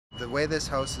way this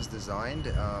house is designed,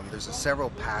 there's several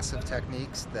passive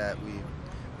techniques that we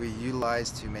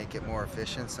utilize to make it more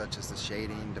efficient, such as the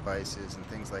shading devices and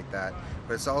things like that.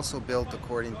 But it's also built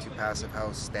according to passive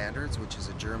house standards, which is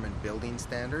a German building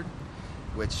standard,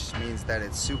 which means that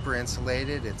it's super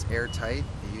insulated, it's airtight,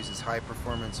 it uses high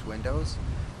performance windows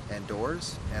and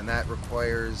doors, and that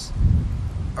requires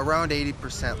around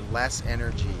 80% less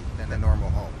energy than a normal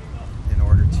home in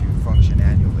order to function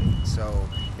annually. So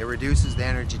it reduces the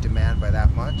energy demand by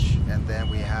that much, and then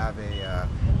we have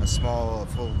a small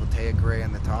photovoltaic array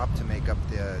on the top to make up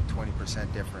the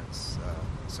 20% difference.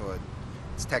 So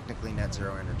it's technically net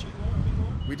zero energy.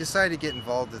 We decided to get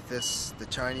involved with the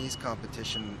Chinese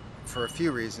competition for a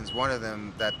few reasons. One of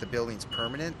them, that the building's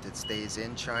permanent, it stays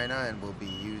in China and will be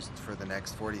used for the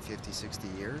next 40, 50, 60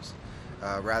 years,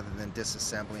 rather than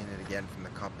disassembling it again from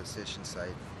the competition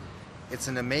site. It's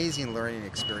an amazing learning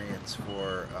experience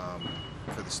for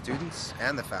the students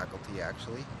and the faculty,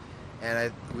 actually.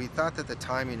 And we thought that the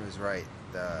timing was right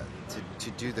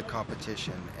to do the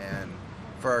competition, and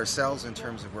for ourselves in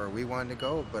terms of where we wanted to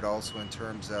go, but also in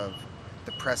terms of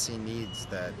the pressing needs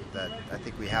that I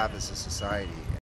think we have as a society.